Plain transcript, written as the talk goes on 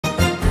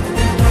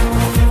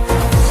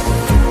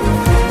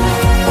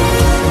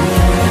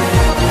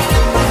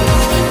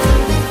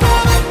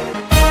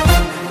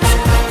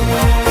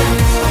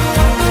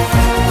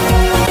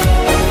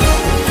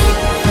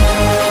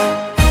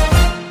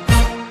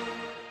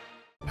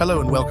Hello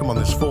and welcome on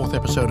this fourth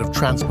episode of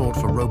Transport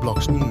for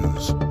Roblox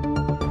News.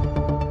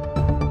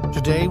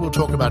 Today we'll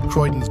talk about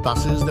Croydon's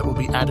buses that will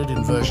be added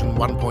in version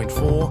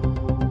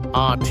 1.4,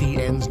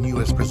 RTN's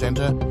newest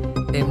presenter,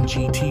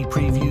 MGT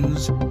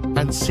Previews,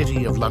 and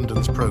City of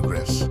London's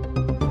progress.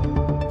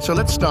 So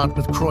let's start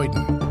with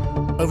Croydon.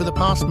 Over the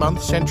past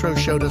month, Centro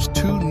showed us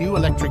two new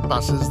electric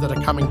buses that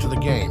are coming to the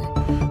game.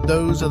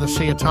 Those are the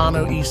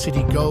Cietano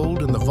E-City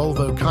Gold and the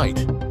Volvo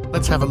Kite.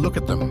 Let's have a look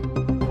at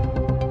them.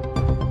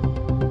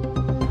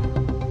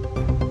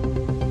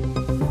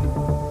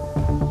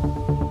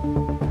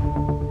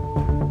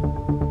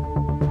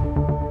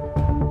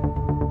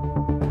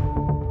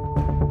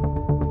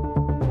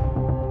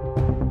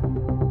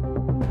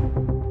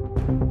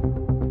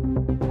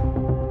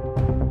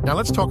 Now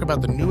let's talk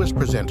about the newest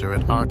presenter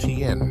at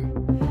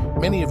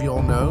RTN. Many of you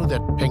all know that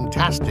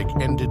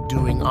Pengtastic ended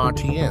doing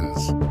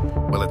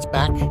RTNs. Well, it's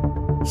back.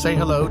 Say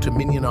hello to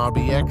Minion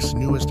RBX,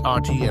 newest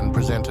RTN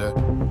presenter.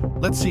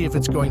 Let's see if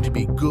it's going to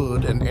be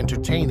good and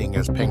entertaining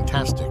as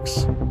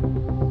Pengtastic's.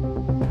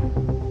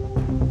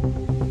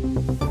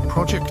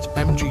 Project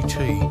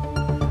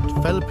MGT,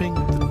 developing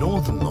the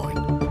Northern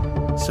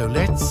Line. So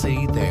let's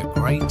see their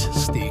great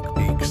sneak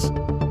peeks.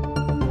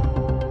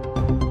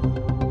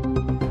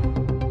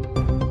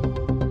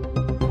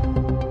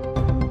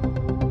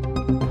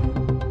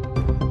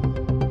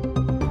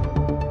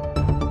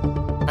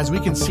 As we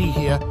can see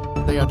here,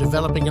 they are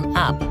developing an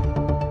app.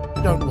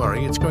 Don't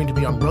worry, it's going to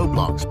be on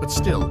Roblox, but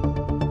still,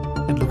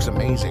 it looks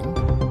amazing.